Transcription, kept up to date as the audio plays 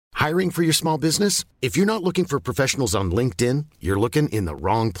Hiring for your small business? If you're not looking for professionals on LinkedIn, you're looking in the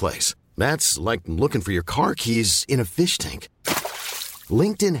wrong place. That's like looking for your car keys in a fish tank.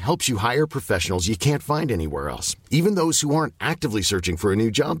 LinkedIn helps you hire professionals you can't find anywhere else, even those who aren't actively searching for a new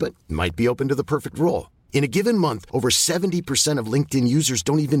job but might be open to the perfect role. In a given month, over 70% of LinkedIn users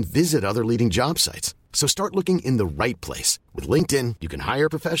don't even visit other leading job sites. So start looking in the right place. With LinkedIn, you can hire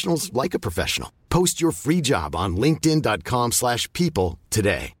professionals like a professional. Post your free job on linkedin.com/people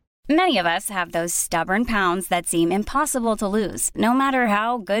today. Many of us have those stubborn pounds that seem impossible to lose, no matter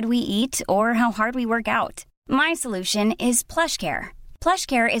how good we eat or how hard we work out. My solution is PlushCare.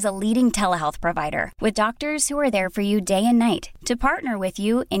 PlushCare is a leading telehealth provider with doctors who are there for you day and night to partner with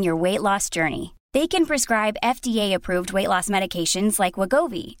you in your weight loss journey. They can prescribe FDA-approved weight loss medications like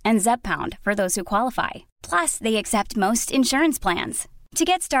Wegovy and Zepbound for those who qualify. Plus, they accept most insurance plans. To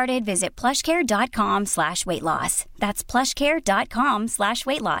get started, visit plushcare.com/weightloss. That's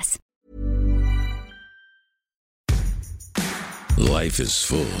plushcare.com/weightloss. Life is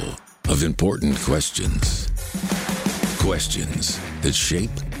full of important questions. Questions that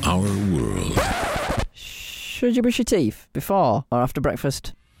shape our world. Should you brush your teeth before or after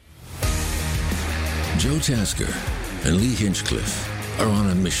breakfast? Joe Tasker and Lee Hinchcliffe are on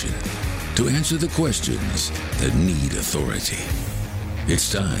a mission to answer the questions that need authority.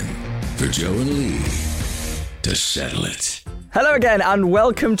 It's time for Joe and Lee to settle it. Hello again and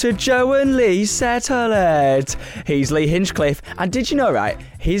welcome to Joe and Lee Settle It. He's Lee Hinchcliffe, and did you know, right,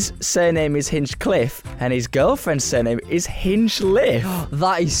 his surname is Hinchcliffe and his girlfriend's surname is Hinchliffe.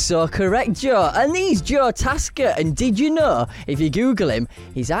 That is so correct, Joe. And he's Joe Tasker, and did you know, if you Google him,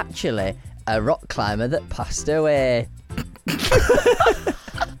 he's actually a rock climber that passed away.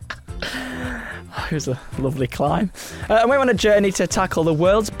 It was a lovely climb. And we're on a journey to tackle the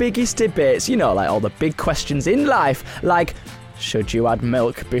world's biggest debates. You know, like all the big questions in life, like, should you add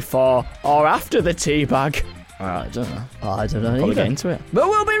milk before or after the tea bag? I don't know. I don't know Probably either. get into it. But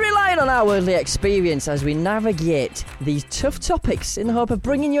we'll be relying on our worldly experience as we navigate these tough topics in the hope of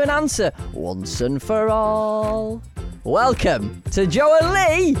bringing you an answer once and for all. Welcome to Joe and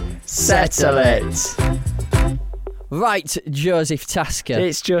Lee Settle It. Right, Joseph Tasker.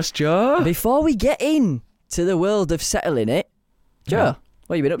 It's just Joe. Before we get in to the world of settling it, Joe, Yeah. what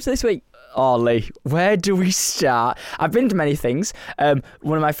have you been up to this week? Oh, Lee, where do we start? I've been to many things. One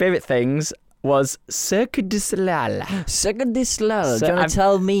of my favourite things was Cirque du Soleil. Cirque du Soleil. So Do you want I'm- to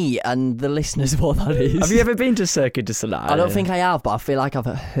tell me and the listeners what that is? Have you ever been to Cirque du Soleil? I don't think I have, but I feel like I've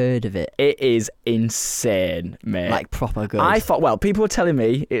heard of it. It is insane, mate. Like proper good. I thought, well, people were telling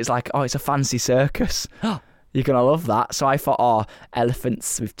me it's like, oh, it's a fancy circus. You're going to love that. So I thought, oh,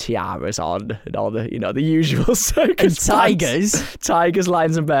 elephants with tiaras on and all the, the usual circus. And tigers. plants. Tigers,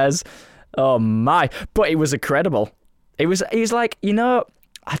 lions and bears. Oh, my. But it was incredible. It was like, I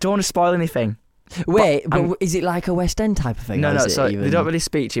don't want to spoil anything. Wait, but is it like a West End type of thing? No, or no, is it so even... they don't really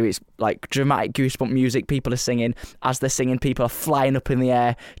speak to you. It's like dramatic goosebump music. People are singing. As they're singing, people are flying up in the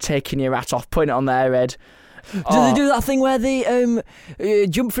air, taking your hat off, putting it on their head. Do they do that thing where they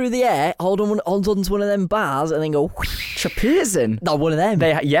jump through the air, hold on to one of them bars, and then go whoosh? Trapezing? No, one of them.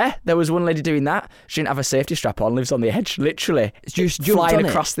 There was one lady doing that. She didn't have a safety strap on, lives on the edge, literally. It's just jumped flying on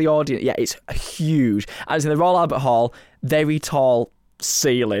across the audience. Yeah, it's huge. And it's in the Royal Albert Hall, very tall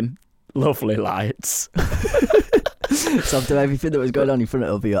ceiling, lovely lights. So after everything that was going on in front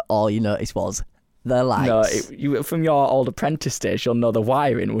of you, all you noticed was the lights. No, from your old apprentice days, you'll know the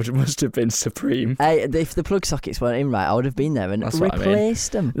wiring must have been supreme. Hey, if the plug sockets weren't in right, I would have been there and That's what I mean.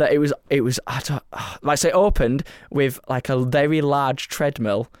 replaced them. No, it was. Like, so it opened with like a very large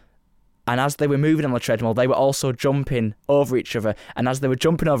treadmill, and as they were moving on the treadmill, they were also jumping over each other. And as they were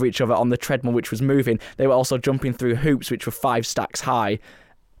jumping over each other on the treadmill, which was moving, they were also jumping through hoops, which were 5 stacks high.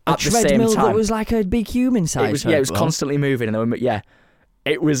 A At the same treadmill time, that was like a big human size. it was constantly moving, and they were,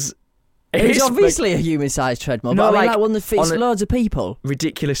 it was. It's obviously a human-sized treadmill, No, but I mean like, one that fits on a- loads of people.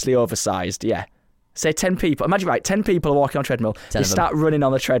 ridiculously oversized. Yeah, say 10 people. Imagine 10 people are walking on a treadmill. 10 They of them. start running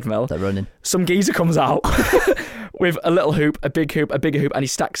on the treadmill. They're running. Some geezer comes out with a little hoop, a big hoop, a bigger hoop, and he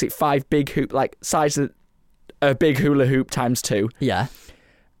stacks it 5 big hoop, like size of a big hula hoop times 2. Yeah.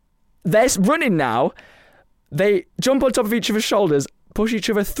 They're running now. They jump on top of each other's shoulders, push each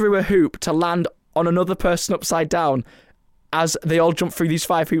other through a hoop to land on another person upside down as they all jump through these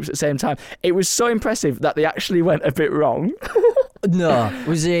 5 hoops at the same time. It was so impressive that they actually went a bit wrong. No.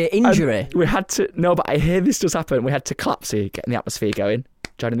 Was it injury? We had to... No, but I hear this does happen. We had to clap so you get in the atmosphere going.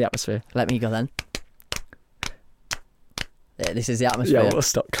 Join in the atmosphere. Let me go then. Yeah, this is the atmosphere. Yeah, we'll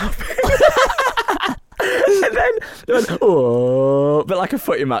stop clapping. And then they went, oh, but like a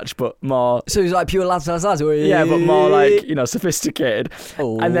footy match, but more. So it was like pure lads. Yeah, but more like, sophisticated.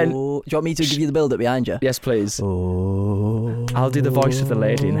 Oh, And then, do you want me to give you the build up behind you? yes, please. Oh. I'll do the voice of the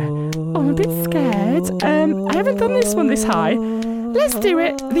lady in there. Oh, I'm a bit scared. I haven't done this one this high. Let's do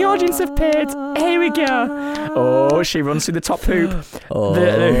it. The audience have paid. Here we go. Oh, she runs through the top hoop. Oh.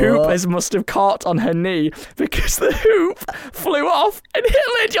 The hoop must have caught on her knee because the hoop flew off and hit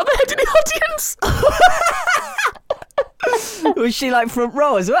a lady on the head in the audience. Was she like front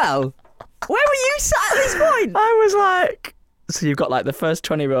row as well? Where were you sat at this point? I was like... So you've got like the first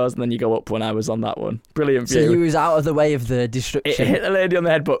 20 rows and then you go up when I was on that one. Brilliant view. So you was out of the way of the It destruction. hit the lady on the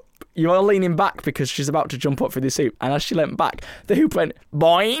head, but you are leaning back because she's about to jump up through this hoop. And as she leant back, the hoop went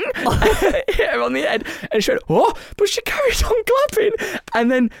boing, hit her on the head, and she went, oh, but she carried on clapping.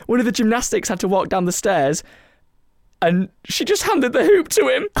 And then one of the gymnastics had to walk down the stairs, and she just handed the hoop to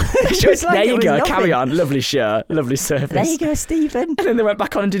him. She went, like there it you was go, nothing. carry on, lovely shirt, lovely service. There you go, Stephen. And then they went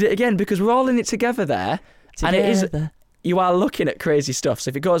back on and did it again because we're all in it together there. And it is... Together. You are looking at crazy stuff. So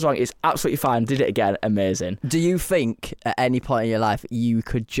if it goes wrong, it's absolutely fine. Did it again. Amazing. Do you think at any point in your life you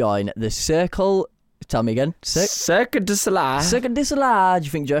could join the Circle? Tell me again. Cirque du Soleil. Circle du Soleil. Do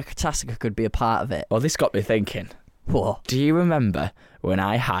you think Joe Katasika could be a part of it? Well, this got me thinking. What? Do you remember when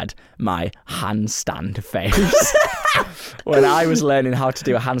I had my handstand phase? When I was learning how to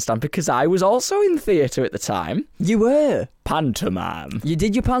do a handstand, because I was also in theatre at the time. You were. Pantomime. You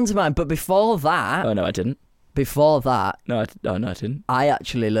did your pantomime, but before that... Oh, no, I didn't. Before that... No, I didn't. I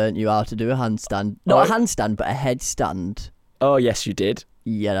actually learnt you how to do a handstand. Not a handstand, but a headstand. Oh, yes, you did.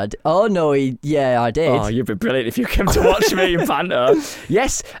 Yeah, I did. Oh, no, I did. Oh, you'd be brilliant if you came to watch me in Panto.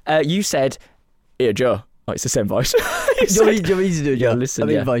 Yes, you said, here, Joe. Oh, it's the same voice. Do you want me to do it, Joe? Yeah, listen, I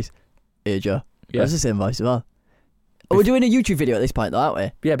mean, yeah. voice. Here, Joe. Yeah. That's the same voice as well. Oh, we're doing a YouTube video at this point, though, aren't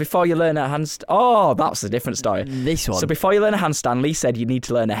we? Yeah, before you learn a handstand. Oh, that's a different story. This one. So before you learn a handstand, Lee said you need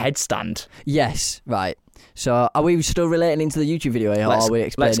to learn a headstand. Yes, right. So are we still relating into the YouTube video here, or are we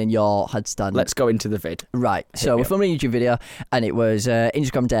explaining your headstand? Let's go into the vid. Right, so we're filming a YouTube video, and it was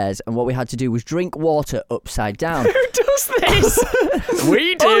Instagram Dares, and what we had to do was drink water upside down. Who does this?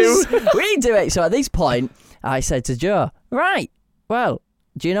 We do. We do it. So at this point, I said to Joe, right, well,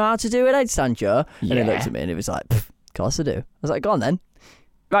 do you know how to do an headstand, Joe? And he Yeah. looked at me and he was like, of course I do. I was like, go on then.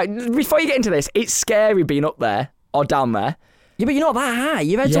 Right, before you get into this, it's scary being up there or down there. Yeah, but you're not that high.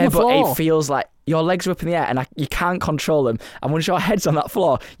 Your head's Yeah, on the but floor. it feels like your legs are up in the air and you can't control them. And once your head's on that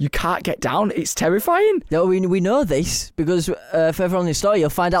floor, you can't get down. It's terrifying. No, we know this because further on in the story, you'll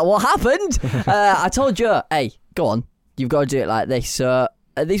find out what happened. I told Joe, hey, go on. You've got to do it like this. So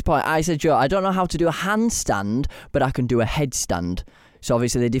at this point, I said, Joe, I don't know how to do a handstand, but I can do a headstand. So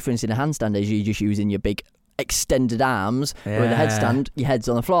obviously the difference in a handstand is you're just using your big extended arms. With a Yeah. headstand, your head's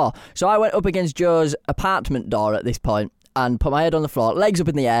on the floor. So I went up against Joe's apartment door at this point and put my head on the floor, legs up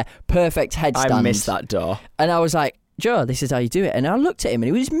in the air, perfect headstand. I missed that door. And I was like, Joe, this is how you do it. And I looked at him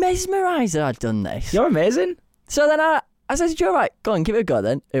and he was mesmerised that I'd done this. You're amazing. So then I said to Joe, right, go on, give it a go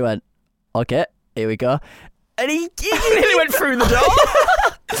then. He went, okay, here we go. And he Nearly went through the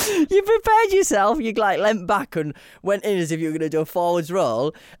door. you prepared yourself, you like leant back and went in as if you were going to do a forwards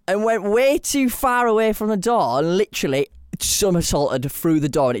roll and went way too far away from the door and literally somersaulted through the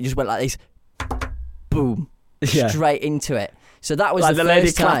door and it just went like this. Boom. Yeah. Straight into it. So that was Like the the lady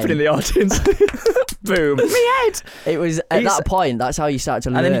first time. clapping in the audience. Boom. Me head. It was at He's- that point, that's how you start to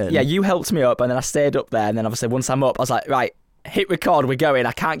And learn. then, yeah, you helped me up, and then I stayed up there, and then obviously once I'm up, I was like, right, hit record, we're going,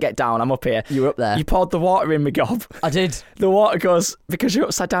 I can't get down, I'm up here. You were up there. You poured the water in my gob. I did. The water goes, because you're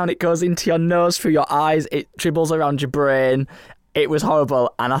upside down, it goes into your nose, through your eyes, it dribbles around your brain. It was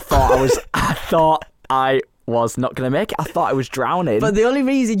horrible, and I thought I was not going to make it. I thought I was drowning. But the only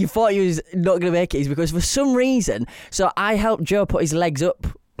reason you thought you was not going to make it is because for some reason, so I helped Joe put his legs up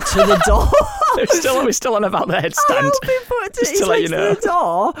to the door. we're still on about the I headstand. helped him put Just his to let legs you know. to the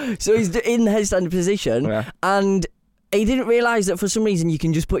door. So he's in the headstand position. Yeah. And he didn't realise that for some reason you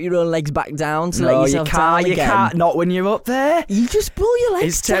can just put your own legs back down to let No, yourself you can't. down You again. can't. Not when you're up there. You just pull your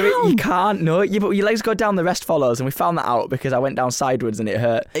legs It's down. You can't. No, but your legs go down, the rest follows, and we found that out because I went down sideways and it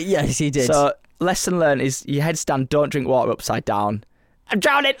hurt. Yes, he did. So lesson learned is your headstand. Don't drink water upside down. I'm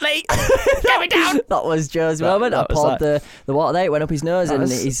drowning, Lee. Get me down. that was Joe's moment. I that was poured like- the water there, it went up his nose, That and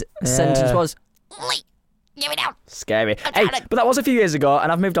was- his yeah. sentence was, Scary. Hey, but that was a few years ago, and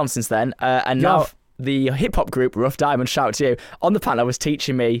I've moved on since then. And now have. the hip hop group Rough Diamond, shout out to you, on the panel was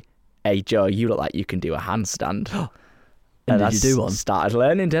teaching me, hey Joe, you look like you can do a handstand. And I did you do one? Started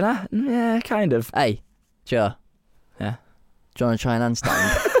learning, didn't I? Yeah, kind of. hey, Joe, Yeah. do you want to try an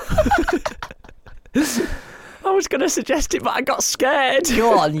handstand? I was going to suggest it, but I got scared.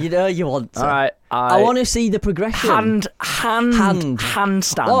 Go on, you know you want to. All right. I want to see the progression.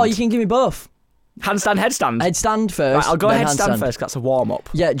 Handstand. Oh, you can give me both. Handstand, headstand. Headstand first. Right, I'll go then headstand first. 'Cause that's a warm up.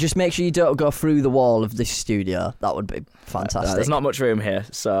 Yeah, just make sure you don't go through the wall of this studio. That would be fantastic. There's not much room here,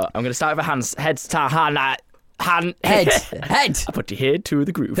 so I'm going to start with a head. Head. I put your head to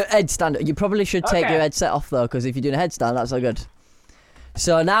the groove. Headstand. You probably should take Okay. your headset off though, because if you're doing a headstand, that's not good.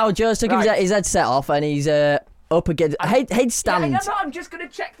 So now Joe's took his headset off and he's up against headstand. I'm just going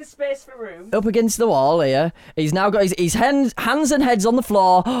to check the space for room. Up against the wall here. He's now got his hands and heads on the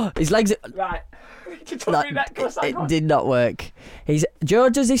floor. His legs. Right. It did not work. Joe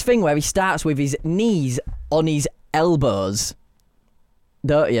does this thing where he starts with his knees on his elbows.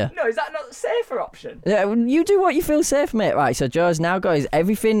 Don't you? No, is that not the safer option? Yeah, you do what you feel safe, mate. Right, so Joe's now got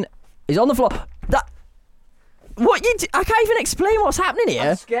everything. He's on the floor. I can't even explain what's happening here.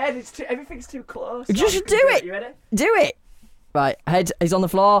 I'm scared. Everything's too close. Just do it. You ready? Do it. Right, head. He's on the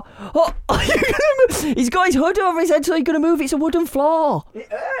floor. Oh, he's got his hood over his head, so he's gonna move. It's a wooden floor.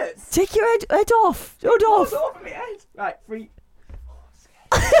 It hurts. Take your head off. Hood off. Over my head. Right, 3.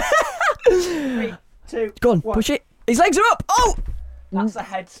 3, 2. Go on, 1. push it. His legs are up. Oh. That's a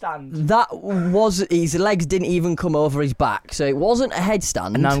headstand. That was his legs didn't even come over his back, so it wasn't a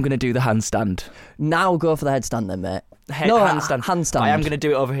headstand. And now I'm going to do the handstand. Now go for the headstand then, mate. Handstand. Handstand. I am going to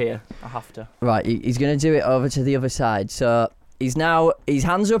do it over here. I have to. Right, he's going to do it over to the other side. So his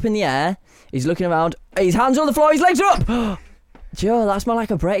hands are up in the air. He's looking around. His hands are on the floor. His legs are up. Joe, that's more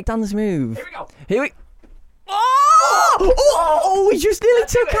like a breakdance move. Here we go. Oh, we just nearly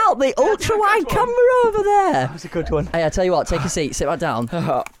took out the ultra-wide camera over there. That was a good one. Hey, I tell you what, take a seat, sit back down.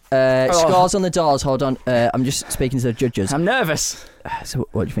 Scores on the doors, hold on. I'm just speaking to the judges. I'm nervous. So,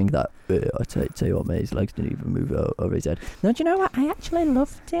 what do you think of that? I tell you what, mate, his legs didn't even move over his head. No, do you know what? I actually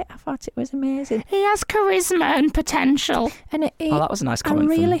loved it. I thought it was amazing. He has charisma and potential, and that was a nice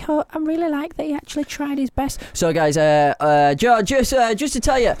comment. I really like that he actually tried his best. So, guys, Joe, just to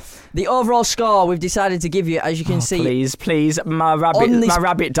tell you, the overall score we've decided to give you, as you can see. Please, my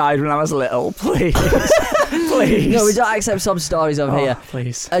rabbit died when I was little. Please, please. No, we don't accept sob stories over here.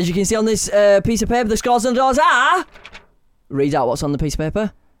 Please. As you can see on this piece of paper, the scores on the doors are. Read out what's on the piece of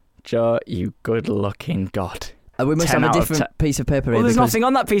paper. Joe, you good-looking god. We must have a different piece of paper here. Well, there's nothing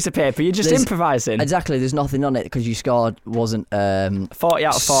on that piece of paper. You're just improvising. Exactly, there's nothing on it because your score wasn't 40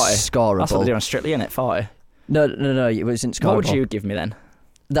 out of 40. Scoreable. That's what they're doing on Strictly, innit? 40. No, it wasn't scoreable. What would you give me then?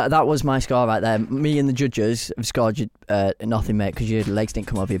 That was my score right there. Me and the judges have scored nothing, mate, because your legs didn't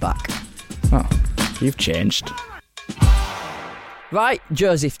come over your back. Oh, you've changed. Right,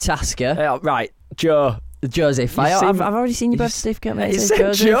 Joseph Tasker. Right, Joe. Joseph, I've already seen your birth certificate, mate. You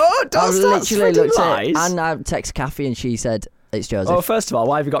said Joe? I've literally looked at it, lies. and I texted Kathy and she said it's Joseph. Oh, first of all,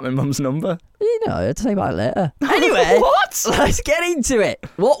 why have you got my mum's number? You know, I'll tell you about it later. Anyway, what? Let's get into it.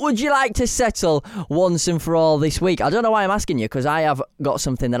 What would you like to settle once and for all this week? I don't know why I'm asking you, because I have got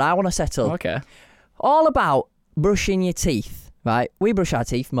something that I want to settle. Okay. All about brushing your teeth, right? We brush our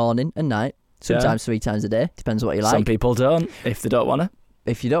teeth morning and night, sometimes 3 times a day. Depends what you like. Some people don't, if they don't want to.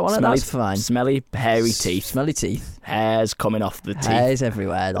 If you don't want it, that's fine. Smelly, hairy teeth. Smelly teeth. Hairs coming off the teeth. Hairs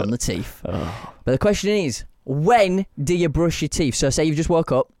everywhere on the teeth. Oh. But the question is, when do you brush your teeth? So say you've just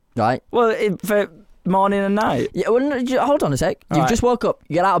woke up, right? Well, for morning and night. Yeah. Well, hold on a sec. You've just woke up.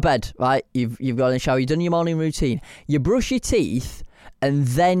 You get out of bed, right? You've got in the shower. You've done your morning routine. You brush your teeth, and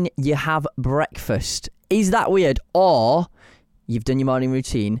then you have breakfast. Is that weird? Or you've done your morning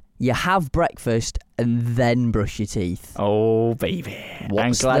routine, you have breakfast, and then brush your teeth. Oh, baby.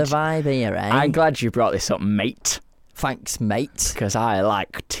 What's the vibe here, eh? I'm glad you brought this up, mate. Thanks, mate. Because I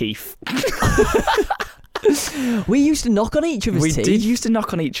like teeth. We used to knock on each other's teeth. We did used to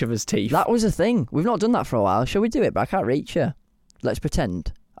knock on each other's teeth. That was a thing. We've not done that for a while. Shall we do it? But I can't reach you. Let's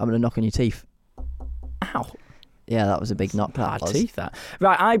pretend I'm going to knock on your teeth. Ow. Yeah, that was a big knock. Bad teeth, that.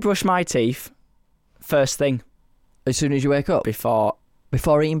 Right, I brush my teeth first thing. As soon as you wake up? Before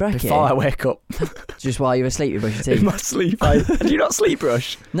eating breakfast? Before I wake up. Just while you're asleep, you brush your teeth? In my sleep. Do you not sleep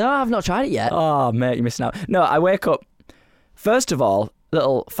brush? No, I've not tried it yet. Oh, mate, you're missing out. No, I wake up. First of all,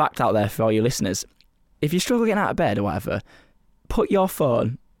 little fact out there for all your listeners. If you struggle getting out of bed or whatever, put your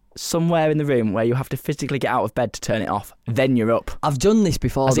phone somewhere in the room where you have to physically get out of bed to turn it off. Then you're up. I've done this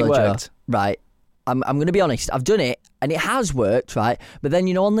before, Has though, it worked? Joe. Right. I'm going to be honest. I've done it, and it has worked, right? But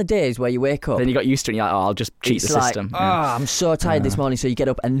then, on the days where you wake up... Then you got used to it, and you're like, I'll just cheat the system. I'm so tired this morning, so you get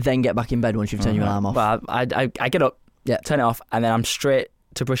up and then get back in bed once you've turned your alarm off. Well, I get up, turn it off, and then I'm straight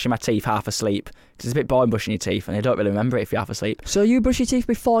to brushing my teeth half asleep. Because it's a bit boring brushing your teeth, and you don't really remember it if you're half asleep. So you brush your teeth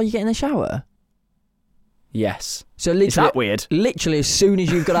before you get in the shower? Yes. So literally, is that weird? Literally, as soon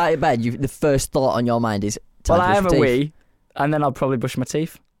as you've got out of bed, the first thought on your mind is... Well, I have a wee, and then I'll probably brush my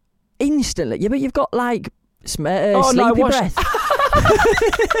teeth. instantly. Yeah, but you've got like sleepy breath.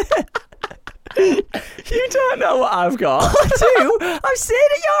 You don't know what I've got. I do. I'm saying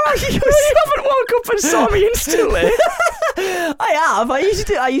it. You're right. You haven't woke up and saw me instantly. I have. I used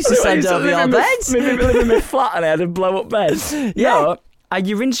to send over your beds. Maybe living in my flat and I had a blow up bed. Yeah. No,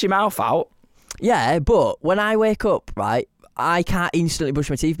 you rinse your mouth out. Yeah, but when I wake up, right, I can't instantly brush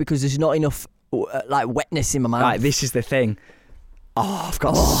my teeth because there's not enough like wetness in my mouth. Right, this is the thing. Oh, I've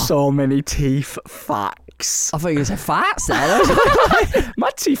got so many teeth facts. I thought you were going to say farts there.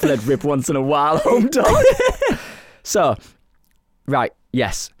 My teeth let rip once in a while, home dog. So, right,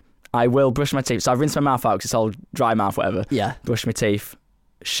 yes, I will brush my teeth. So I rinse my mouth out because it's all dry mouth, whatever. Yeah. Brush my teeth.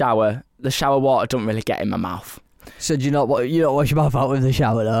 Shower. The shower water don't really get in my mouth. So do you not wash your mouth out with the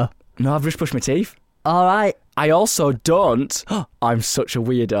shower though? No, I've just brushed my teeth. All right. I also don't. I'm such a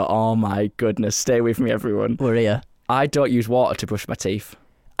weirdo. Oh my goodness. Stay with me, everyone. We're here. I don't use water to brush my teeth.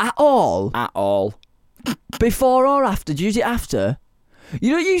 At all? At all. Before or after? Do you use it after?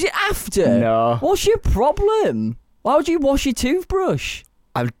 You don't use it after? No. What's your problem? Why would you wash your toothbrush?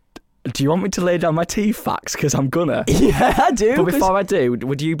 Do you want me to lay down my teeth facts? Because I'm gonna. Yeah, I do. But before I do,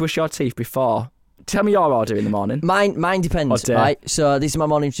 would you brush your teeth before? Tell me your order in the morning. Mine depends, right? So this is my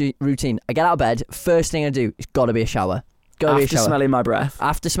morning routine. I get out of bed, first thing I do, it's got to be a shower. After smelling my breath.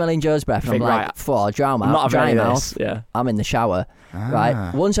 After smelling Joe's breath, I'm like, right, dry mouth, I'm not dry having mouth. this. Yeah. I'm in the shower,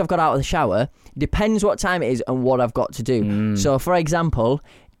 right? Once I've got out of the shower, depends what time it is and what I've got to do. So, for example,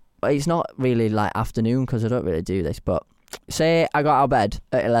 it's not really like afternoon because I don't really do this, but say I got out of bed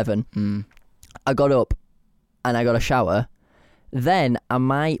at 11, I got up and I got a shower, then I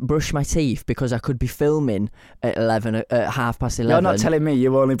might brush my teeth because I could be filming at 11, at 11:30. You're not telling me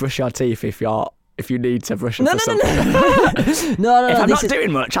you only brush your teeth if you need to brush them for something. No. If I'm not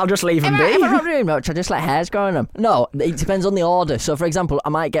doing much, I'll just leave them be. If I'm not doing much, I just let hairs grow on them. No, it depends on the order. So, for example, I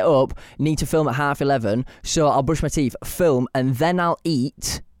might get up, need to film at 11:30, so I'll brush my teeth, film, and then I'll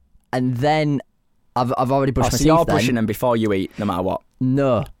eat, and then I've already brushed my teeth. So you're then. brushing them before you eat, no matter what.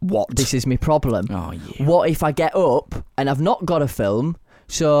 No. What? This is my problem. Oh yeah. What if I get up and I've not got a film?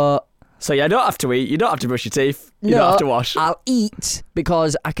 So you don't have to eat. You don't have to brush your teeth. You don't have to wash. I'll eat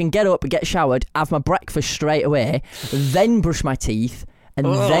because I can get up, get showered, have my breakfast straight away, then brush my teeth, and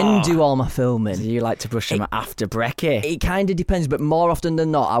then do all my filming. So you like to brush them after brekkie? It kind of depends, but more often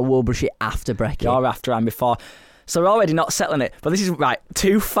than not, I will brush it after brekkie. You're after and before. So we're already not settling it. But this is, right,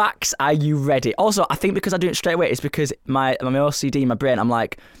 2 facts. Are you ready? Also, I think because I do it straight away, it's because my OCD, my brain, I'm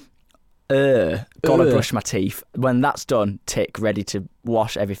like, gotta brush my teeth. When that's done, tick, ready to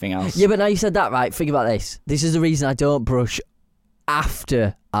wash everything else. Yeah, but now you said that, right, think about this. This is the reason I don't brush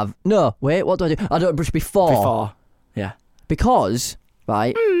after I've... No, wait, what do I do? I don't brush before. Before, yeah. Because,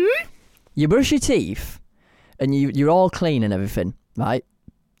 right, you brush your teeth and you're all clean and everything, right?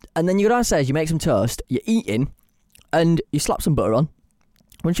 And then you go downstairs, you make some toast, you're eating, and you slap some butter on.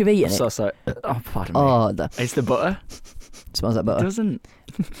 Once you've eaten it... So sorry. Oh, pardon me. Oh, It's the butter. Smells like butter. It doesn't.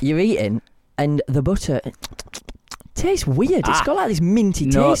 You're eating, and the butter tastes weird. It's got like this minty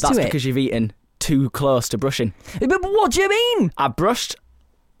taste to it. No, that's because you've eaten too close to brushing. But what do you mean? I brushed.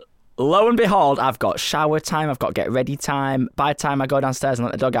 Lo and behold, I've got shower time. I've got get ready time. By the time I go downstairs and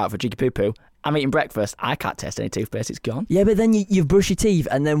let the dog out for jiggy poo poo, I'm eating breakfast. I can't taste any toothpaste. It's gone. Yeah, but then you've brushed your teeth,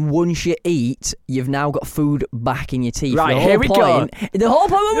 and then once you eat, you've now got food back in your teeth. Right, The here whole we point, go. The whole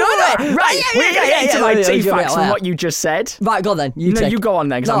point... Right, we're getting into my teeth facts from what you just said. Right, go on then. You go on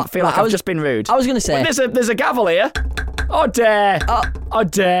then, because I feel like I've just been rude. I was going to say... Wait, there's a gavel here. Oh, dare. Oh,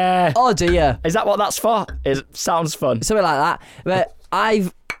 dare. Oh, dear. Is that what that's for? It sounds fun. Something like that. But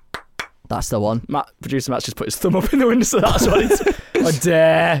That's the one. Producer Matt's just put his thumb up in the window, so that's what it's... Oh,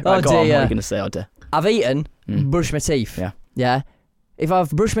 dare. Oh, right, go dear. on, what are you going to say? Oh, dare. I've eaten, brushed my teeth. Yeah. If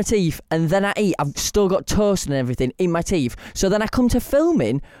I've brushed my teeth and then I eat, I've still got toast and everything in my teeth. So then I come to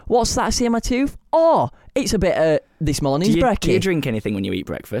filming, what's that I see in my tooth? Oh, it's a bit of this morning's brekkie. Do you drink anything when you eat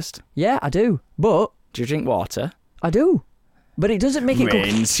breakfast? Yeah, I do. But... Do you drink water? I do. But it doesn't make it...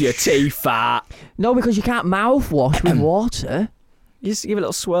 Rinse your teeth out. No, because you can't mouthwash with water. You just give it a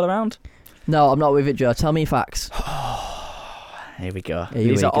little swirl around. No, I'm not with it, Joe. Tell me facts. Here we go. Here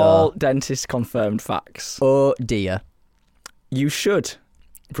These we are go. all dentist-confirmed facts. Oh, dear. You should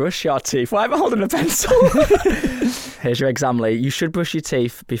brush your teeth. Why am I holding a pencil? Here's your exam, Lee. You should brush your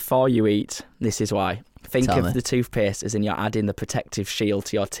teeth before you eat. This is why. Think Tell of me. the toothpaste as in you're adding the protective shield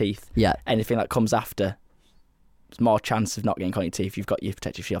to your teeth. Yeah. Anything that comes after, there's more chance of not getting caught in your teeth. You've got your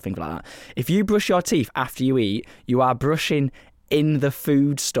protective shield, things like that. If you brush your teeth after you eat, you are brushing in the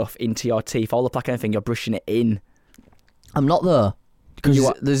food stuff into your teeth. All the plaque and everything, you're brushing it in. I'm not though.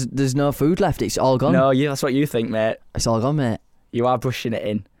 Because there's no food left. It's all gone. No, that's what you think, mate. It's all gone, mate. You are brushing it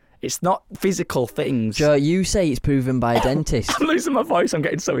in. It's not physical things. Joe, you say it's proven by a dentist. I'm losing my voice. I'm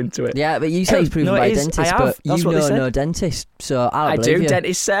getting so into it. Yeah, but you say it's proven No, by it a is. dentist, I have. but That's you what they know said. no dentist, so I I believe do. you.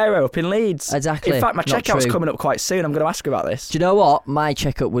 Dentist Sarah up in Leeds. Exactly. In fact, my Not checkout's true. coming up quite soon. I'm going to ask her about this. Do you know what? My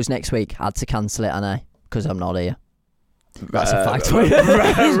checkup was next week. I had to cancel it, and because I'm not here. That's a fact.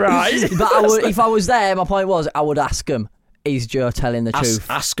 Right. But if I was there, my point was I would ask him, is Joe telling the truth?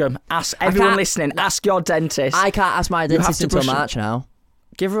 Ask them. Ask everyone can't- listening. Ask your dentist. I can't ask my You have dentist to until brush him. March now.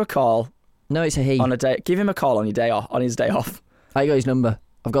 Give her a call No, it's a he. on a day. Give him a call on your day off. On his day off. I got his number.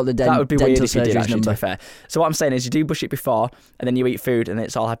 I've got the That would be weird dental if you did, surgery's actually, to number. be fair. So what I'm saying is you do brush it before, and then you eat food, and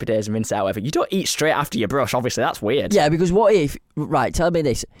it's all happy days and rinse it out. Whatever. You don't eat straight after you brush. Obviously, that's weird. Yeah, because what if? Right, tell me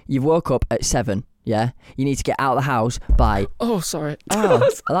this. You've woke up at 7. Yeah, you need to get out of the house by. Oh, sorry. Oh,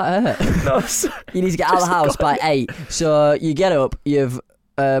 that hurt. No, sorry. You need to get out of the house by 8. So you get up, you've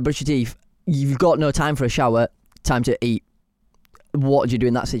brushed your teeth, you've got no time for a shower, time to eat. What do you do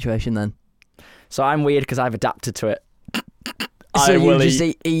in that situation then? So I'm weird because I've adapted to it. So I you will just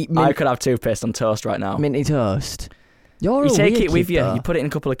eat. eat I could have toothpaste on toast right now. minty toast. You're You a take weird it with kid, you. though. You put it in a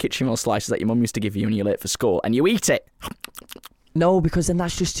couple of kitchen roll slices that your mum used to give you when you're late for school, and you eat it. No, because then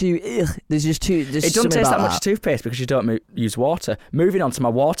that's just too. Ugh, there's just too. There's It doesn't something taste that about much toothpaste because you don't use water. Moving on to my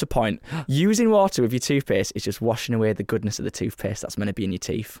water point. Using water with your toothpaste is just washing away the goodness of the toothpaste that's meant to be in your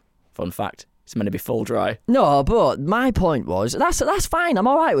teeth. Fun fact. It's meant to be full dry. No, but my point was that's fine. I'm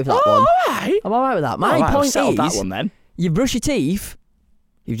all right with that one. Alright. I'm all right with that. My Alright, I've point settled is, that one then. you brush your teeth,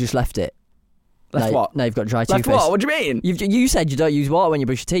 you've just left it. Left now, what? Now you've got dry Left toothpaste. what? What do you mean? You said you don't use water when you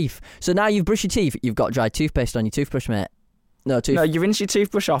brush your teeth. So now you've brushed your teeth, you've got dry toothpaste on your toothbrush, mate. No, No, you rinse your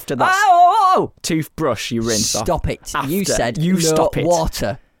toothbrush after that. Oh! Toothbrush you rinse off. Stop it. You After. said You no stop it.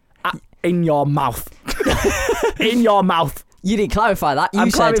 water. In your mouth. In your mouth. You didn't clarify that. You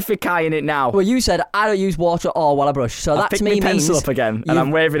I'm said, clarifying it now. well, you said I don't use water or while I brush. So I've that picked to my me pencil means up again, and you've- I'm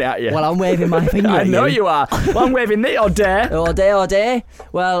waving it at you. Well, I'm waving my finger I at know you. you are. Well, I'm waving it all day. All day.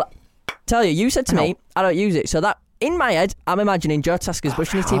 Well, tell you said to me, I don't use it. So that, in my head, I'm imagining Joe Tasker's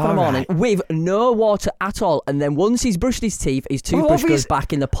brushing his teeth in the morning with no water at all. And then once he's brushed his teeth, his toothbrush goes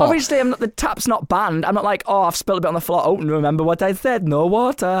back in the pot. Obviously, the tap's not banned. I'm not like, oh, I've spilled a bit on the floor. Oh, remember what I said? No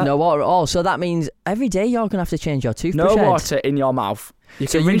water. No water at all. So that means every day you're going to have to change your toothbrush No head. water in your mouth. You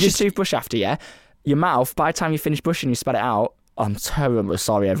So can you rinse just- your toothbrush after, yeah? Your mouth, by the time you finish brushing, you spat it out. I'm terribly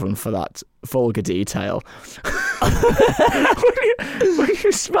sorry, everyone, for that vulgar detail. when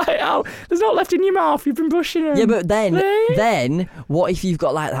you spat it out, there's not left in your mouth. You've been brushing it. Yeah, but then, Right? what if you've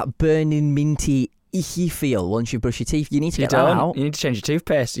got like that burning, minty, icky feel once you brush your teeth? You need to You get that don't. out. You need to change your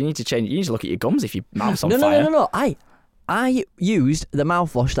toothpaste. You need to look at your gums if your mouth's on No, fire. no. I used the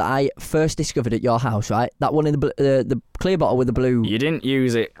mouthwash that I first discovered at your house, right? That one in the clear bottle with the blue. You didn't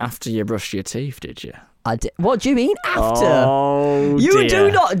use it after you brushed your teeth, did you? I did. What do you mean after? Oh, You dear.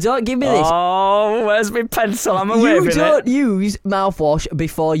 don't give me this. Oh, where's my pencil? I'm You waving don't it. use mouthwash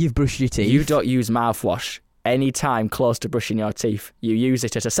before you've brushed your teeth. You don't use mouthwash any time close to brushing your teeth. You use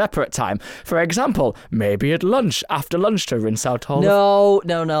it at a separate time. For example, maybe at lunch, after lunch to rinse out all No.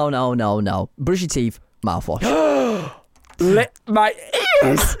 Brush your teeth, mouthwash. Lit my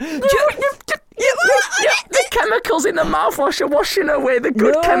ears. The chemicals in the mouthwash are washing away the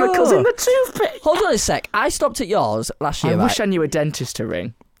good No. chemicals in the toothpaste. Hold on a sec. I stopped at yours last year, I right? wish I knew a dentist to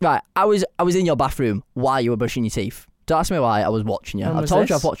ring. Right, I was in your bathroom while you were brushing your teeth. Don't ask me why. I was watching you. When I've was told you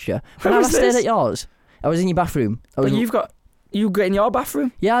this? I've watched you. When When I was stayed this? at yours, I was in your bathroom. But you get in your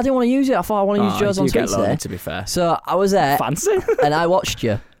bathroom? Yeah, I didn't want to use it. I thought I want to use Joe's on you get skates lonely, there. to be fair. So I was there Fancy? and I watched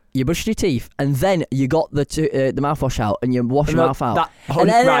you. You brushed your teeth and then you got the mouthwash out and you washed your No, mouth out. that- and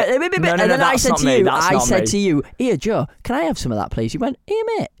then, right. and No, then I that's said not to me, you, that's not me. here, Joe, can I have some of that, please? You went, here,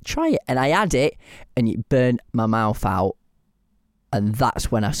 mate, try it. And I had it and it burnt my mouth out. And that's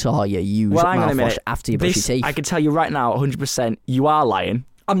when I saw you use Well, hang on a mouthwash minute. after you brush your teeth. I can tell you right now, 100%, you are lying.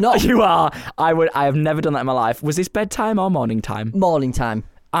 I'm not. You are. I have never done that in my life. Was this bedtime or morning time? Morning time.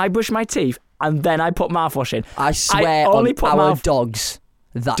 I brush my teeth and then I put mouthwash in. I swear only on put our mouth- dogs.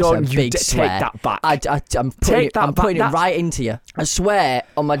 That's Don't a you big take swear. that back. I'm Take that putting back. it right into you. I swear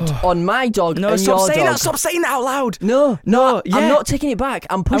on my dog No, and stop your saying dog. that. Stop saying that out loud. No, yeah. I'm not taking it back.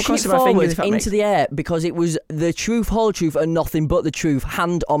 I'm pushing it crossing my fingers forward if that into makes- the air because it was the truth, whole truth, and nothing but the truth.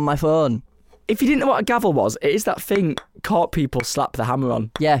 Hand on my phone. If you didn't know what a gavel was, it is that thing court people slap the hammer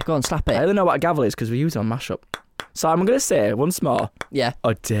on. Yeah, go on, slap I it. only know what a gavel is because we use it on mashup. So I'm going to say once more. Yeah.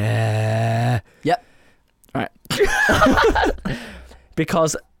 Oh, dare. Yep. Right.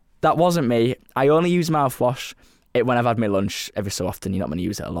 Because that wasn't me. I only use mouthwash when I've had my lunch every so often. You're not going to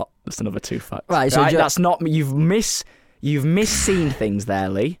use it a lot. That's another two facts. Right, so that's not me. You've misseen things there,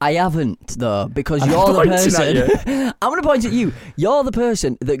 Lee. I haven't, though, because I'm you're the pointing at person. I'm going to point at you. You're the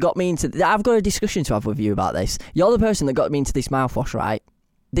person that got me into. I've got a discussion to have with you about this. You're the person that got me into this mouthwash, right?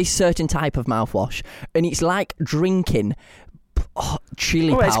 This certain type of mouthwash, and it's like drinking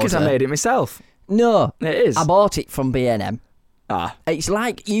chili powder. It's because I made it myself. No, it is. I bought it from B&M. Ah, it's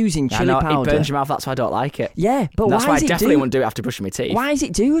like using chili powder. It burns your mouth. That's why I don't like it. Yeah, but that's why I does it definitely wouldn't do it after brushing my teeth. Why does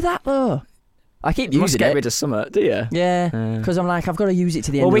it do that though? I keep you using must get it. rid of summer, do you? Yeah, because I'm like, I've got to use it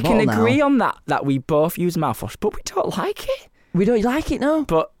to the end of the bottle now. Well, we can agree on that we both use mouthwash, but we don't like it. We don't like it, no.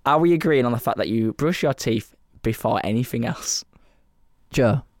 But are we agreeing on the fact that you brush your teeth before anything else?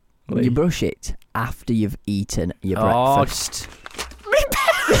 Joe, Lee. you brush it after you've eaten your breakfast.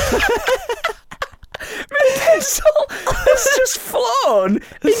 My pencil has just flown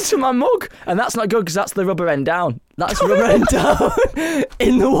into my mug, and that's not good because that's the rubber end down. That's rubber end down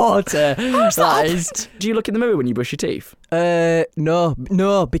in the water. That is. Do you look in the mirror when you brush your teeth?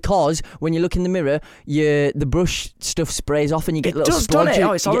 No, because when you look in the mirror, the brush stuff sprays off and you get little splodges. Doesn't it?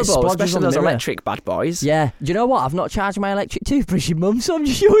 Oh, it's horrible, especially those mirror. electric bad boys. Yeah. Do you know what? I've not charged my electric toothbrush in months, so I'm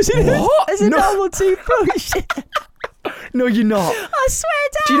just using it as a normal toothbrush. No, you're not. I swear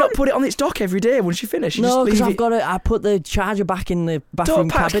down. Do you not put it on its dock every day once you finish? No, because I put the charger back in the bathroom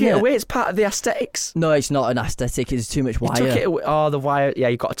cabinet. Don't pack it away. It's part of the aesthetics. No, it's not an aesthetic. It's too much wire. You took it away. Oh, the wire. Yeah,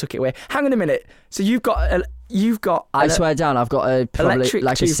 you got to tuck it away. Hang on a minute. So you've got. I swear down. I've got probably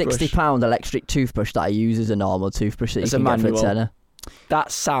like a toothbrush. £60 electric toothbrush that I use as a normal toothbrush that you can get for a tenner.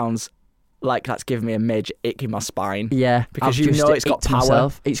 That sounds like that's giving me a major ick in my spine. Yeah, because it's got power.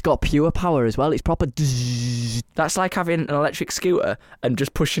 Myself. It's got pure power as well. It's proper. That's like having an electric scooter and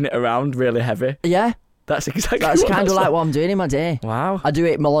just pushing it around really heavy. Yeah. That's exactly. That's kind of like what I'm doing in my day. Wow. I do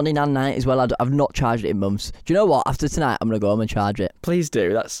it morning and night as well. I've not charged it in months. Do you know what? After tonight, I'm gonna go home and charge it. Please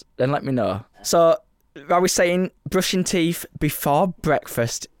do. Then let me know. So, are we saying brushing teeth before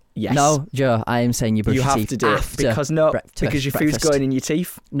breakfast? Yes. No, Joe. I am saying you brush your teeth to do after it because your food's going in your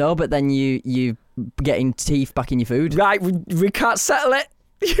teeth. No, but then you getting teeth back in your food. Right. We can't settle it.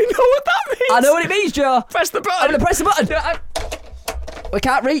 You know what that means? I know what it means, Joe. Press the button. I'm gonna press the button. We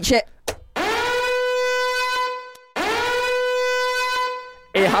can't reach it.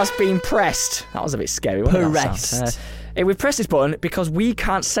 It has been pressed. That was a bit scary. Pressed. We've pressed this button because we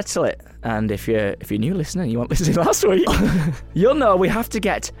can't settle it. And if you're a new listener and you weren't listening last week, you'll know we have to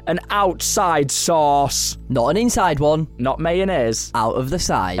get an outside source. Not an inside one. Not mayonnaise. Out of the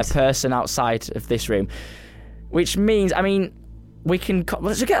side. A person outside of this room. Which means, we can...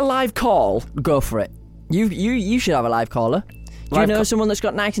 Let's get a live call. Go for it. You should have a live caller. Do you know someone that's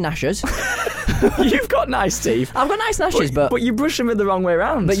got nice gnashers? You've got nice teeth. I've got nice gnashers, but you brush them in the wrong way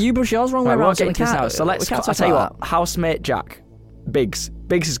around. But you brush yours wrong way around. So I'll tell you what. Housemate Jack, Biggs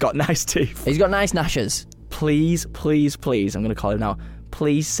has got nice teeth. He's got nice gnashers. Please, I'm going to call him now.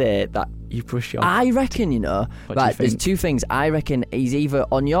 Please say that you brush your... I reckon, right, there's two things. I reckon he's either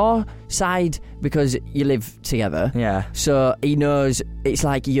on your side because you live together. Yeah. So he knows it's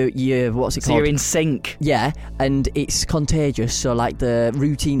like you what's it called? So you're in sync. Yeah, and it's contagious, so like the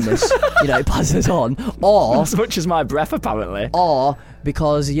routineness, it passes on. Or... As much as my breath, apparently. Or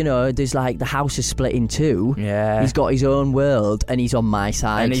because, there's like the house is split in two. Yeah. He's got his own world and he's on my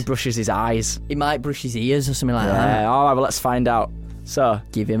side. And he brushes his eyes. He might brush his ears or something like that. Yeah, alright, well, let's find out. So,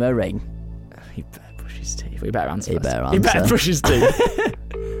 give him a ring. He better brush his teeth. We better answer. He better brush his teeth.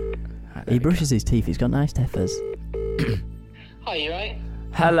 He brushes his teeth. He's got nice teffers. Hi, you right?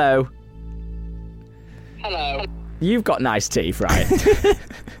 Hello. Hello. You've got nice teeth, right?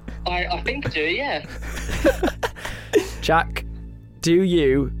 I think I do, yeah. Jack, do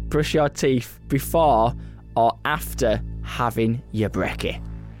you brush your teeth before or after having your brekkie?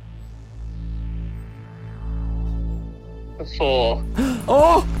 Before.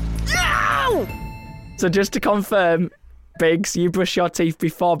 Oh! No! So just to confirm, Biggs, you brush your teeth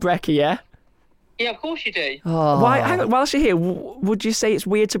before brekkie, yeah? Yeah, of course you do. Oh. Why? Hang on, whilst you're here, would you say it's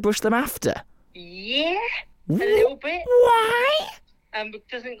weird to brush them after? Yeah, a little bit. Why?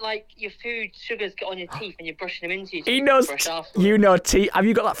 Doesn't your food sugars get on your teeth and you're brushing them into your teeth? He knows. You know teeth. Have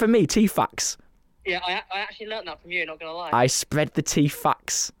you got that from me? Teeth facts. Yeah, I actually learnt that from you. Not gonna lie. I spread the teeth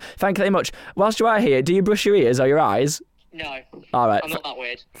facts. Thank you very much. Whilst you are here, do you brush your ears or your eyes? No. All right. I'm not that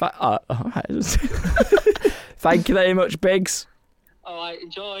weird. All right. Thank you very much, Biggs. All right,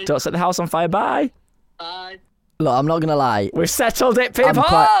 enjoy. Don't set the house on fire. Bye. Bye. Look, I'm not gonna lie. We've settled it, people.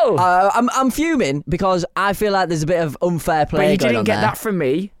 I'm fuming because I feel like there's a bit of unfair play. But you going didn't on get there. that from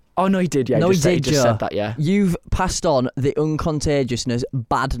me. Oh no, he did. Yeah, no, he did. Just said that. Yeah. You've passed on the uncontagiousness,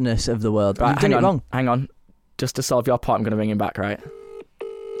 badness of the world. Right, You've done it wrong. Hang on. Just to solve your point, I'm going to ring him back. Right.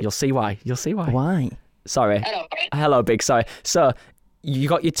 You'll see why. Why? Sorry. Hello. Hello, Big. Sorry. So, you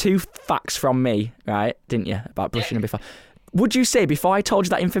got your 2 facts from me, right? Didn't you? About brushing them before. Would you say, before I told you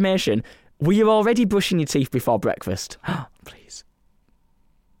that information, were you already brushing your teeth before breakfast? Please.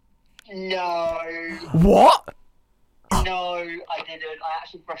 No. What? No, I didn't. I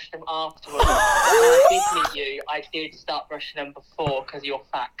actually brushed them afterwards. When I did meet you, I did start brushing them before because of your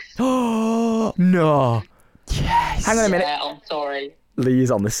facts. No. Yes. Hang on a minute. Yeah, I'm sorry.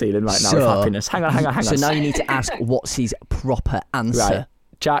 Lee's on the ceiling right now with happiness. Hang on. So now you need to ask what's his proper answer. Right.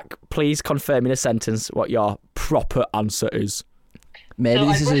 Jack, please confirm in a sentence what your proper answer is. Maybe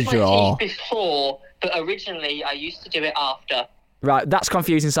this is a I brushed draw. my teeth before, but originally I used to do it after. Right, that's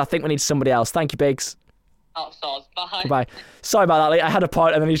confusing, so I think we need somebody else. Thank you, Biggs. Oh, soz. Bye. Goodbye. Sorry about that, Lee. I had a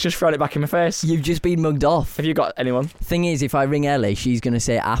point and then he's just thrown it back in my face. You've just been mugged off. Have you got anyone? Thing is, if I ring Ellie, she's going to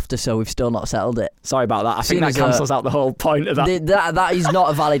say after, so we've still not settled it. Sorry about that. I think that cancels out the whole point of that. That is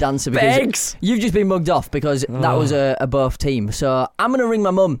not a valid answer because Biggs! you've just been mugged off because that was a both team. So I'm going to ring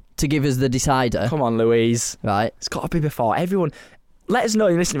my mum to give us the decider. Come on, Louise. Right. It's got to be before. Everyone, let us know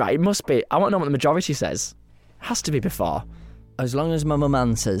you're listening, right? It must be. I want to know what the majority says. It has to be before. As long as my mum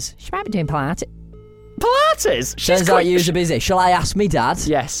answers. She might be doing Pilates. Pilates? Turns out you're busy. Shall I ask me dad?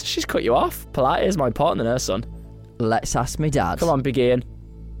 Yes, she's cut you off. Pilates is more important than her son. Let's ask me dad. Come on, Big Ian.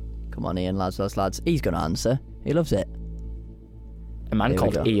 Come on, Ian, lads. He's going to answer. He loves it. A man Here we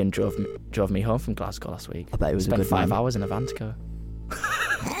called go. Ian drove me home from Glasgow last week. I bet it was a Spent good 5 man. hours in a van to go.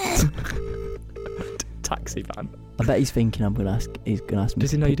 Taxi van. I bet he's thinking he's going to ask me.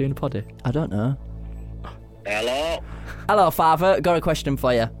 Does he know you're doing a poddy? I don't know. Hello? Hello, father. Got a question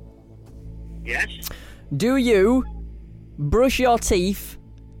for you. Yes? Do you brush your teeth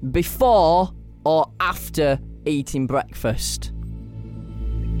before or after eating breakfast?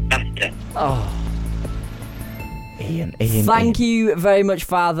 After. Ian. Thank you very much,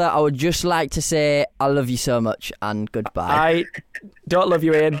 father. I would just like to say I love you so much and goodbye. I don't love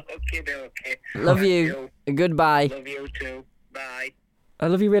you, Ian. Okay. Love you. Goodbye. Love you too. Bye. I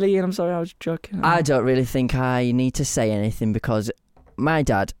love you really, Ian. I'm sorry, I was joking. I don't really think I need to say anything because my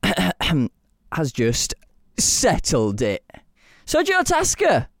dad has just settled it. So, Joe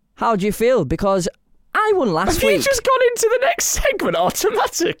Tasker, how do you feel? Because I won last Have week. you just gone into the next segment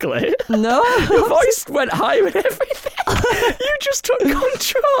automatically? No. Your voice went high and everything. You just took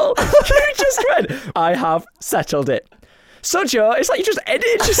control. You just went, I have settled it. So, Joe, it's like you just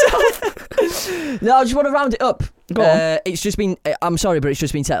edited yourself. No, I just want to round it up. Go on. It's just been, I'm sorry, but it's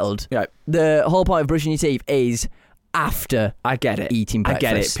just been settled. Right. The whole point of brushing your teeth is after I get it. eating breakfast.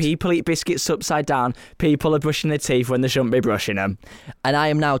 I get it. People eat biscuits upside down. People are brushing their teeth when they shouldn't be brushing them. And I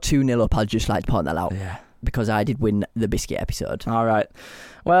am now 2-0 up. I'd just like to point that out. Yeah. Because I did win the biscuit episode. All right.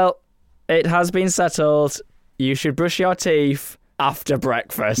 Well, it has been settled. You should brush your teeth after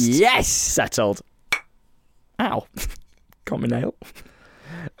breakfast. Yes! Settled. Ow. Got my nail.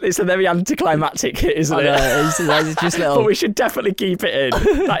 It's a very anticlimactic hit, isn't it? It's just little... But we should definitely keep it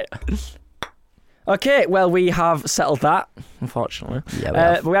in. Right. Okay, well, we have settled that, unfortunately. Yeah, we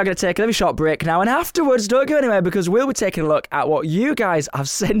have. But we are going to take a very short break now, and afterwards, don't go anywhere, because we'll be taking a look at what you guys have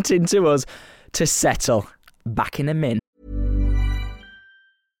sent in to us to settle. Back in a min.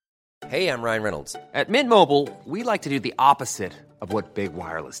 Hey, I'm Ryan Reynolds. At Mint Mobile, we like to do the opposite of what Big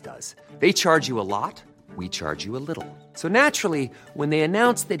Wireless does. They charge you a lot, we charge you a little. So naturally, when they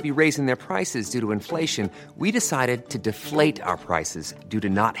announced they'd be raising their prices due to inflation, we decided to deflate our prices due to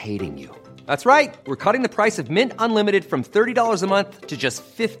not hating you. That's right. We're cutting the price of Mint Unlimited from $30 a month to just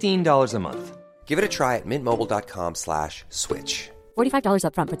 $15 a month. Give it a try at mintmobile.com/switch. $45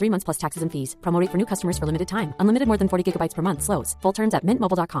 up front for 3 months plus taxes and fees. Promo rate for new customers for limited time. Unlimited more than 40 gigabytes per month. Slows full terms at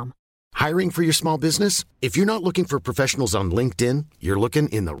mintmobile.com. Hiring for your small business? If you're not looking for professionals on LinkedIn, you're looking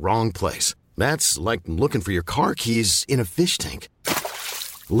in the wrong place. That's like looking for your car keys in a fish tank.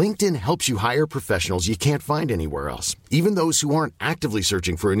 LinkedIn helps you hire professionals you can't find anywhere else, even those who aren't actively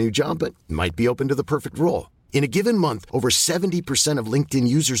searching for a new job but might be open to the perfect role. In a given month, over 70% of LinkedIn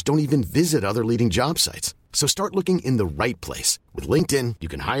users don't even visit other leading job sites. So start looking in the right place. With LinkedIn, you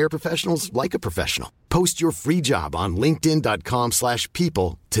can hire professionals like a professional. Post your free job on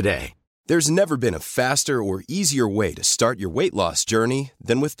linkedin.com/people today. There's never been a faster or easier way to start your weight loss journey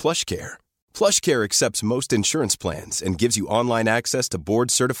than with PlushCare. PlushCare accepts most insurance plans and gives you online access to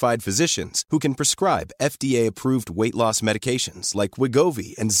board-certified physicians who can prescribe FDA-approved weight loss medications like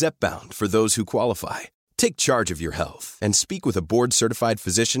Wegovy and Zepbound for those who qualify. Take charge of your health and speak with a board-certified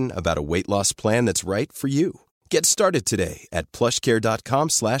physician about a weight loss plan that's right for you. Get started today at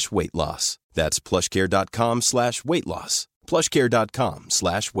plushcare.com/weight loss. That's plushcare.com/weight loss.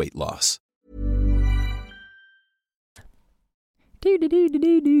 plushcare.com/weight loss.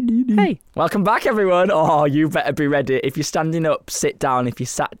 Hey, welcome back, everyone. Oh, you better be ready. If you're standing up, sit down. If you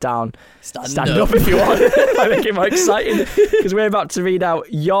sat down, stand up if you want. I make it more exciting because we're about to read out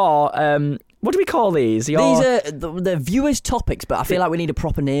your what do we call these? These are the viewers' topics, but I feel like we need a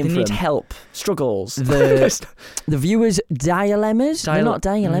proper name for them. They need help. Struggles. The viewers' dilemmas. They're not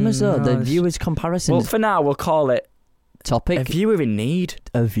dilemmas though. The viewers' comparisons. Well, for now, we'll call it topic. A viewer in need.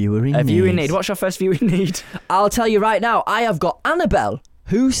 A viewer in need. A viewer in need. What's your first viewer in need? I'll tell you right now. I have got Annabelle,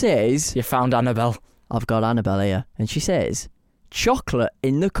 who says... You found Annabelle. I've got Annabelle here. And she says, chocolate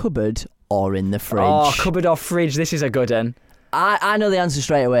in the cupboard or in the fridge. Oh, cupboard or fridge. This is a good one. I know the answer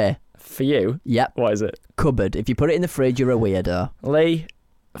straight away. For you? Yep. What is it? Cupboard. If you put it in the fridge, you're a weirdo. Lee,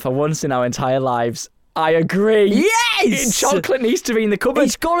 for once in our entire lives, I agree. Yes! Chocolate needs to be in the cupboard.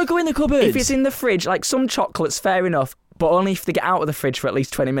 It's got to go in the cupboard. If it's in the fridge, like some chocolate's fair enough, but only if they get out of the fridge for at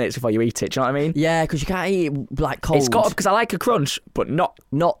least 20 minutes before you eat it. Do you know what I mean? Yeah, because you can't eat it like cold. It's got because I like a crunch, but not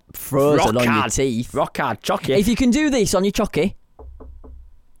frozen on your teeth. Rock hard, chocky. If you can do this on your chocky,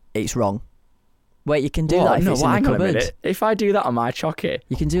 it's wrong. Wait, you can do that if it's in the hang cupboard. On a minute. If I do that on my chocky,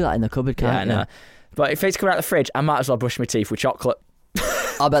 you can do that in the cupboard, can't you? Yeah, I know. But if it's coming out of the fridge, I might as well brush my teeth with chocolate.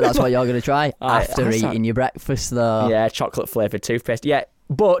 I bet that's what you're going to try after eating your breakfast, though. Yeah, chocolate flavoured toothpaste. Yeah,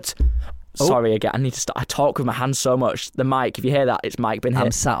 but... Sorry again, I need to start. I talk with my hands so much. The mic, if you hear that, it's Mike been hit.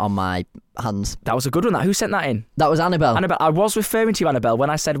 I'm sat on my hands. That was a good one. Who sent that in? That was Annabelle. Annabelle, I was referring to you, Annabelle, when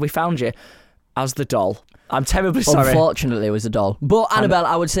I said we found you as the doll. I'm terribly sorry. Unfortunately, it was a doll. But Annabelle,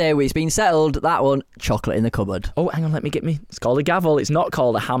 I would say it's been settled. That one, chocolate in the cupboard. Oh, hang on, let me get me. It's called a gavel. It's not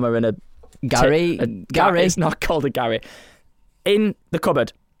called a hammer and a... Gary. Gary. It's not called a Gary. In the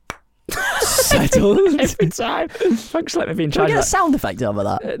cupboard. Settled. Every time. Thanks for letting me be in charge. Can we get a sound effect over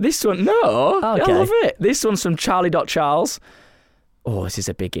that? This one, no. Okay. I love it. This one's from Charlie.Charles. Oh, this is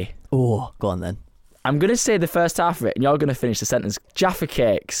a biggie. Oh, go on then. I'm going to say the first half of it, and you're going to finish the sentence. Jaffa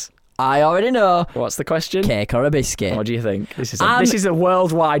cakes. I already know. What's the question? Cake or a biscuit? What do you think? This is a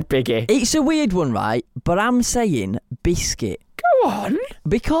worldwide biggie. It's a weird one, right? But I'm saying biscuit. Go on.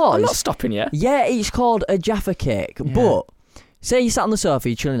 Because... I'm not stopping you. Yeah, it's called a Jaffa cake. Yeah. But, say you sat on the sofa,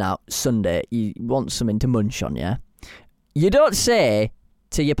 you're chilling out, Sunday, you want something to munch on, yeah? You don't say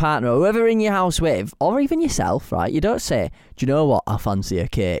to your partner or whoever in your house with, or even yourself, right? You don't say, do you know what, I fancy a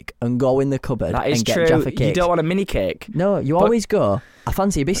cake, and go in the cupboard and get Jaffa cake. You don't want a mini cake. No, you always go, I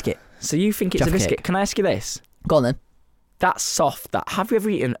fancy a biscuit. So you think it's Jaffa a biscuit. cake. Can I ask you this? Go on then. That's soft. Have you ever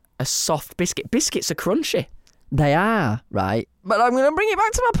eaten a soft biscuit? Biscuits are crunchy. They are, right? But I'm going to bring it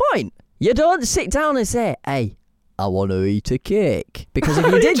back to my point. You don't sit down and say, hey, I want to eat a cake. Because if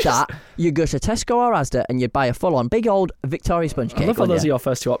you did that, you'd go to Tesco or Asda and you'd buy a full-on big old Victoria Sponge cake. I love how those are your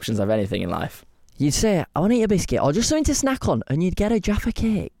first two options of anything in life. You'd say, I want to eat a biscuit or just something to snack on, and you'd get a Jaffa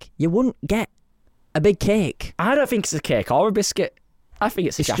cake. You wouldn't get a big cake. I don't think it's a cake or a biscuit. I think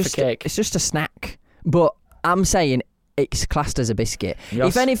it's a Jaffa cake. It's just a snack. But I'm saying it's classed as a biscuit. Yes.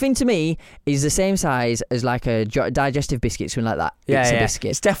 If anything to me is the same size as like a digestive biscuit, something like that, it's a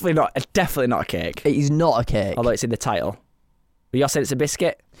biscuit. It's definitely not a cake. It is not a cake. Although it's in the title. But you're saying it's a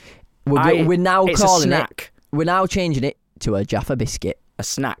biscuit? We're now it's calling a snack. We're now changing it to a Jaffa biscuit. A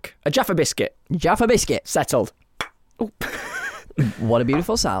snack. A Jaffa biscuit. Jaffa biscuit. Settled. What a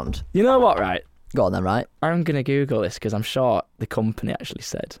beautiful sound. You know what, right? Go on then, right? I'm going to Google this because I'm sure the company actually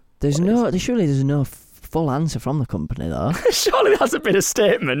said. Surely there's no full answer from the company though. Surely there hasn't been a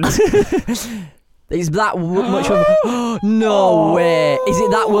statement. Is that much of no way. Is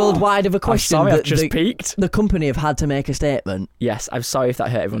it that worldwide of a question? I'm sorry, I've just peaked. The company have had to make a statement. Yes, I'm sorry if that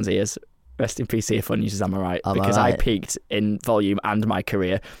hurt everyone's ears. Rest in peace, earphone users, am I right? Am because I right? I peaked in volume and my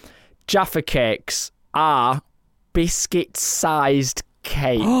career. Jaffa cakes are biscuit-sized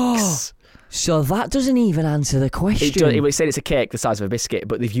cakes. So that doesn't even answer the question. It said it's a cake the size of a biscuit,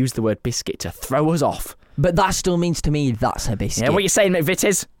 but they've used the word biscuit to throw us off. But that still means to me that's a biscuit. Yeah, what you're saying,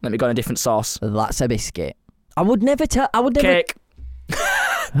 McVitie's? Let me go on a different sauce. That's a biscuit. I would never tell. Cake.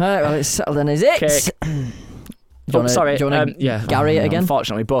 Right, well, it's settled then, is it? Cake. Do you want to Gary it again?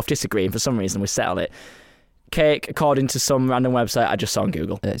 Unfortunately, we both disagree, and for some reason we settled it. Cake, according to some random website I just saw on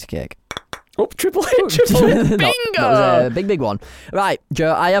Google. It's a cake. Oh, triple hit. Bingo! That was a big one. Right,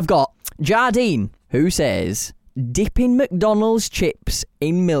 Joe, I have got Jardine, who says, dipping McDonald's chips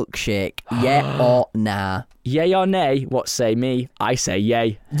in milkshake, yeah or nah? Yay or nay? What say me? I say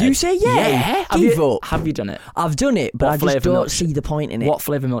yay. You say yay? Yeah. Give up. Have you done it? I've done it, but I just don't see the point in it. What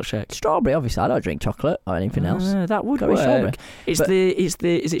flavour milkshake? Strawberry, obviously. I don't drink chocolate or anything else. That would work. Is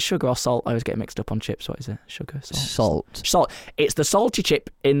it sugar or salt? I always get mixed up on chips. What is it? Sugar, salt? Salt. It's the salty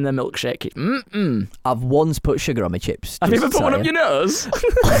chip in the milkshake. I've once put sugar on my chips. Have you ever put one up your nose?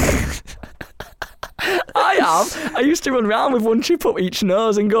 I have. I used to run around with one chip up each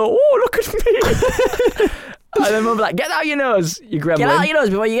nose and go, oh, look at me. And then Mum would be like, get out your nose, you gremlin. Get out your nose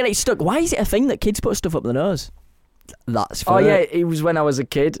before you get it stuck. Why is it a thing that kids put stuff up their nose? That's Oh, yeah, it was when I was a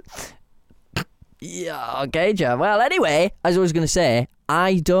kid. Yeah, okay, Joe. Well, anyway, as I was going to say,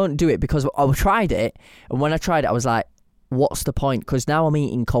 I don't do it because I tried it, and when I tried it, I was like, what's the point? Because now I'm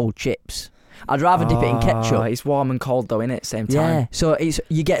eating cold chips. I'd rather dip it in ketchup. It's warm and cold though, innit? Same time. Yeah, so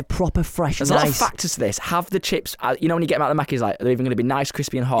you get proper fresh. There's nice. a lot of factors to this. Have the chips, you know, when you get them out of the Macca's, like, they're even going to be nice,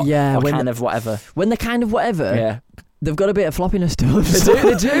 crispy and hot. Yeah, or kind of whatever. When they're kind of whatever, yeah, they've got a bit of floppiness to them.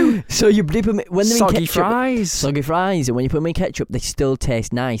 They do. So you dip them when they're soggy in ketchup. fries. Soggy fries, and when you put them in ketchup, they still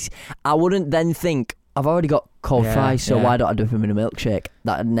taste nice. I wouldn't then think, I've already got cold fries, so why don't I dip them in a milkshake?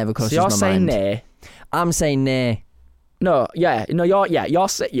 That never crosses my mind. So you're saying nay? I'm saying nay. No, yeah, no, you're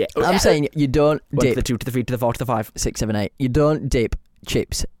saying yeah. I'm saying you don't 1 dip. to the 2 to the 3 to the 4 to the 5. 6, 7, 8. You don't dip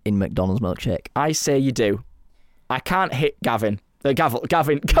chips in McDonald's milkshake. I say you do. I can't hit Gavin. Gavin.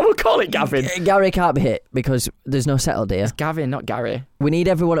 We'll call it Gavin. Gary can't be hit because there's no settled here. It's Gavin, not Gary. We need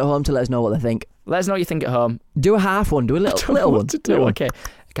everyone at home to let us know what they think. Let us know what you think at home. Do a half one. Do a little one. To do. Okay.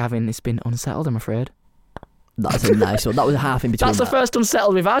 Gavin, it's been unsettled, I'm afraid. That's a nice one. That was a half in between. That's the first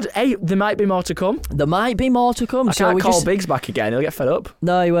unsettled we've had. Hey, there might be more to come. There might be more to come. I can't call Biggs back again. He'll get fed up.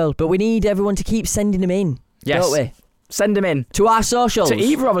 No, he will. But we need everyone to keep sending them in. Yes. Don't we? Send them in. To our socials. To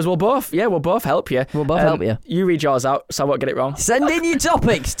either of us. We'll both help you. We'll both help you. You read yours out so I won't get it wrong. Send in your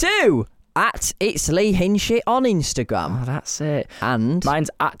topics too. At It's Lee Hinchey on Instagram. Oh, that's it. And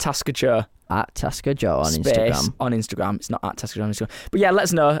mine's at Tasker Joe. At Tasker Joe on Space Instagram. On Instagram. It's not at Tasker Joe on Instagram. But yeah, let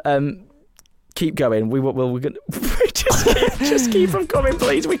us know. Keep going. We're gonna just keep them coming,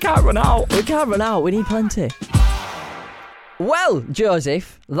 please. We can't run out. We can't run out. We need plenty. Well,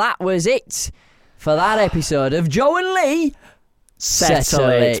 Joseph, that was it for that episode of Joe and Lee. Settle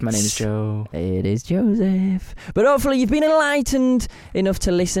it. My name's Joe. It is Joseph. But hopefully you've been enlightened enough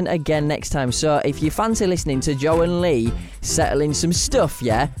to listen again next time. So if you fancy listening to Joe and Lee settling some stuff,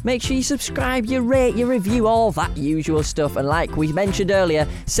 yeah, make sure you subscribe, you rate, you review, all that usual stuff. And like we mentioned earlier,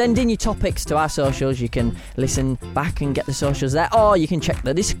 send in your topics to our socials. You can listen back and get the socials there, or you can check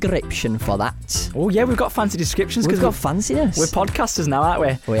the description for that. Oh yeah, we've got fancy descriptions. We've got fanciness. We're podcasters now, aren't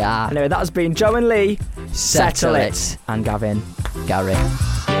we? We are. Anyway, that has been Joe and Lee. Settle it. And Gavin. Gary.